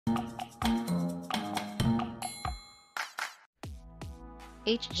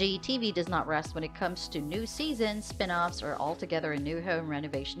HGTV does not rest when it comes to new seasons, spin-offs, or altogether new home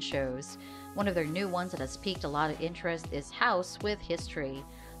renovation shows. One of their new ones that has piqued a lot of interest is House with History.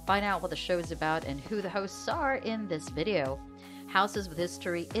 Find out what the show is about and who the hosts are in this video. Houses with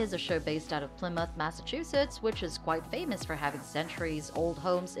History is a show based out of Plymouth, Massachusetts, which is quite famous for having centuries-old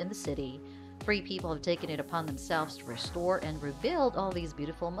homes in the city. Three people have taken it upon themselves to restore and rebuild all these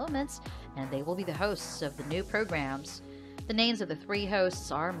beautiful moments, and they will be the hosts of the new programs. The names of the three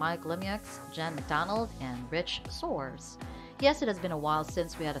hosts are Mike Lemux, Jen McDonald, and Rich Soares. Yes, it has been a while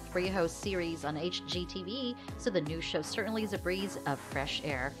since we had a three-host series on HGTV, so the new show certainly is a breeze of fresh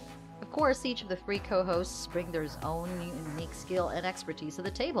air. Of course, each of the three co-hosts bring their own unique skill and expertise to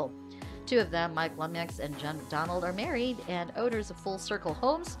the table. Two of them, Mike Lemux and Jen McDonald, are married and owners of Full Circle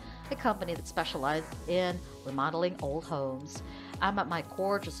Homes, a company that specializes in remodeling old homes. I'm at my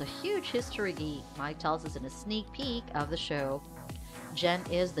core just a huge history geek, Mike tells us in a sneak peek of the show. Jen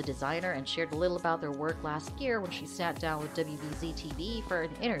is the designer and shared a little about their work last year when she sat down with WBZ-TV for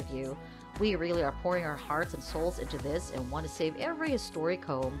an interview. We really are pouring our hearts and souls into this and want to save every historic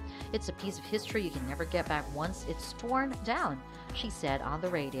home. It's a piece of history you can never get back once it's torn down, she said on the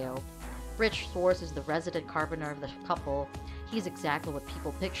radio. Rich Soares is the resident carpenter of the couple. He's exactly what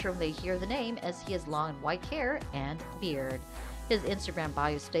people picture when they hear the name, as he has long white hair and beard. His Instagram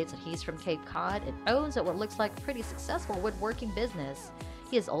bio states that he's from Cape Cod and owns what looks like a pretty successful woodworking business.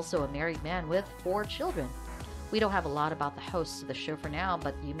 He is also a married man with 4 children. We don't have a lot about the hosts of the show for now,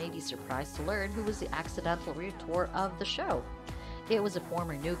 but you may be surprised to learn who was the accidental creator of the show. It was a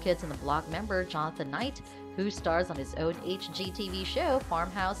former New Kids on the Block member, Jonathan Knight, who stars on his own HGTV show,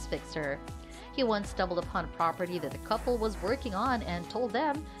 Farmhouse Fixer. He once stumbled upon a property that the couple was working on and told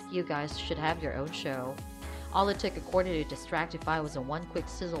them, "You guys should have your own show." All it took, according to Distractify, was a one quick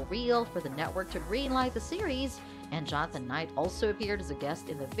sizzle reel for the network to greenlight the series, and Jonathan Knight also appeared as a guest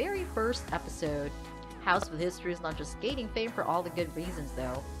in the very first episode. House with History is not just gaining fame for all the good reasons,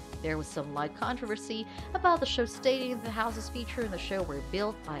 though. There was some light controversy about the show stating that the houses featured in the show were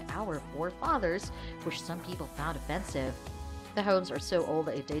built by our forefathers, which some people found offensive. The homes are so old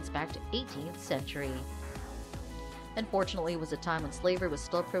that it dates back to 18th century. Unfortunately, it was a time when slavery was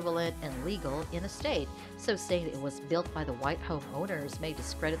still prevalent and legal in the state, so saying that it was built by the white homeowners may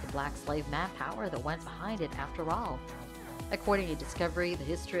discredit the black slave manpower that went behind it after all. According to Discovery, the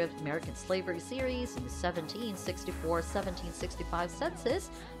History of American Slavery series, in the 1764-1765 census,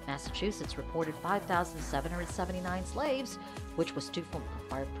 Massachusetts reported 5,779 slaves, which was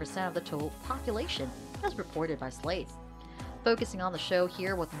 2.5% of the total population, as reported by Slate. Focusing on the show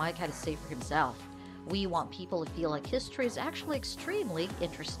here, what Mike had to say for himself. We want people to feel like history is actually extremely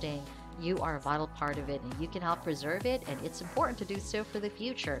interesting. You are a vital part of it, and you can help preserve it, and it's important to do so for the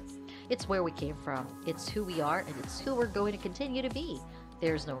future. It's where we came from, it's who we are, and it's who we're going to continue to be.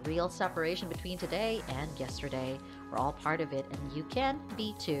 There's no real separation between today and yesterday. We're all part of it, and you can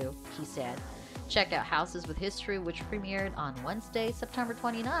be too, he said. Check out Houses with History, which premiered on Wednesday, September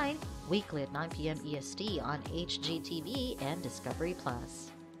 29, weekly at 9 p.m. EST on HGTV and Discovery Plus.